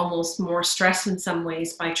creating almost more stress in some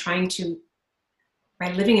ways by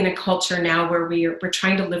living in a culture now where we're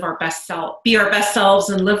trying to live our best self, be our best selves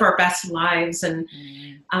and live our best lives. And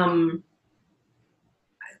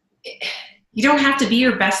you don't have to be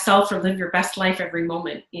your best self or live your best life every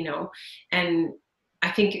moment, and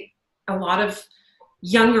I think a lot of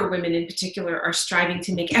younger women in particular are striving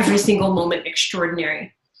to make every single moment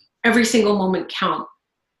extraordinary, every single moment count.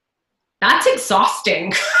 That's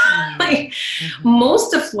exhausting.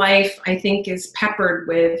 Most of life, I think, is peppered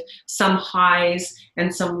with some highs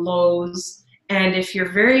and some lows. And if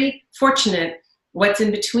you're very fortunate, what's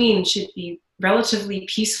in between should be relatively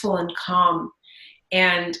peaceful and calm.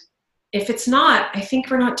 And if it's not, I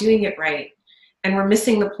think we're not doing it right. And we're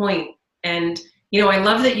missing the point. And, I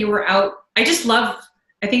love that you were out. I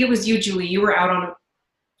think it was you, Julie, you were out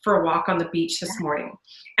for a walk on the beach this morning.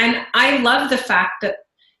 And I love the fact that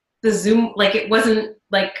the Zoom, like, it wasn't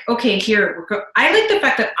like, okay, here, I like the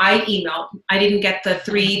fact that I emailed. I didn't get the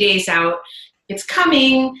 3 days out. It's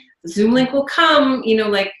coming. The Zoom link will come.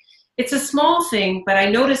 It's a small thing, but I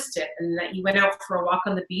noticed it. And that you went out for a walk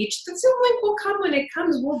on the beach. The Zoom link will come when it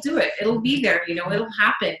comes. We'll do it. It'll be there. It'll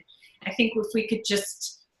happen. I think if we could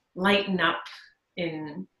just lighten up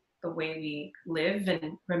in the way we live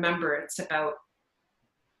and remember it's about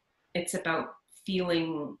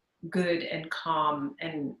feeling good and calm,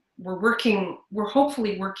 and we're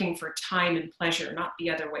hopefully working for time and pleasure, not the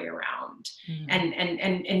other way around,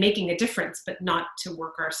 and making a difference, but not to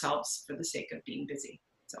work ourselves for the sake of being busy.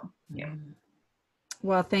 So, yeah.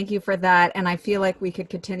 Well, thank you for that. And I feel like we could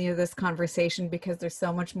continue this conversation because there's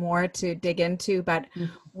so much more to dig into, but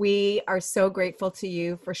we are so grateful to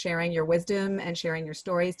you for sharing your wisdom and sharing your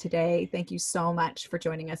stories today. Thank you so much for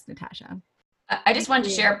joining us, Natasha. I just wanted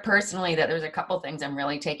to share personally that there's a couple things I'm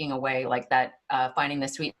really taking away, like that finding the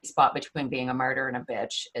sweet spot between being a martyr and a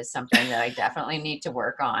bitch is something that I definitely need to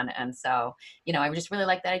work on. And so, I just really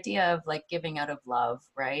like that idea of like giving out of love,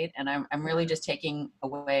 right? And I'm really just taking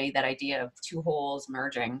away that idea of two wholes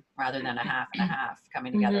merging rather than a half and a half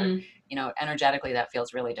coming together. Energetically, that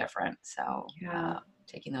feels really different. So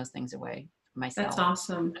taking those things away for myself. That's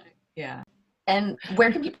awesome. Yeah. And where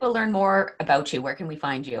can people learn more about you? Where can we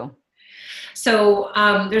find you? So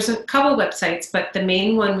there's a couple websites, but the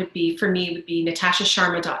main one would be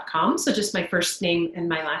natashasharma.com. So just my first name and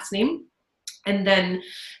my last name. And then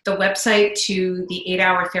the website to the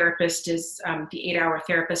 8-Hour Therapist is the 8-Hour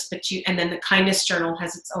Therapist, and then the Kindness Journal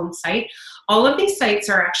has its own site. All of these sites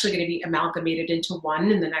are actually going to be amalgamated into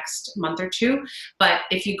one in the next month or two. But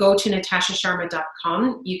if you go to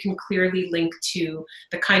natashasharma.com, you can clearly link to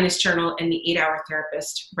the Kindness Journal and the 8-Hour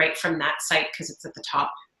Therapist right from that site because it's at the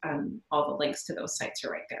top. All the links to those sites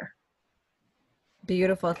are right there.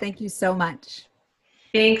 Beautiful. Thank you so much.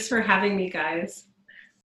 Thanks for having me, guys.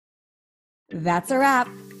 That's a wrap.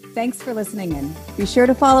 Thanks for listening in. Be sure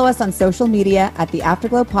to follow us on social media at the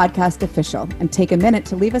Afterglow Podcast Official and take a minute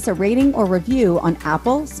to leave us a rating or review on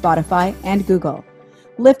Apple, Spotify, and Google.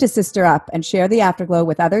 Lift a sister up and share the Afterglow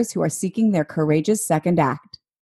with others who are seeking their courageous second act.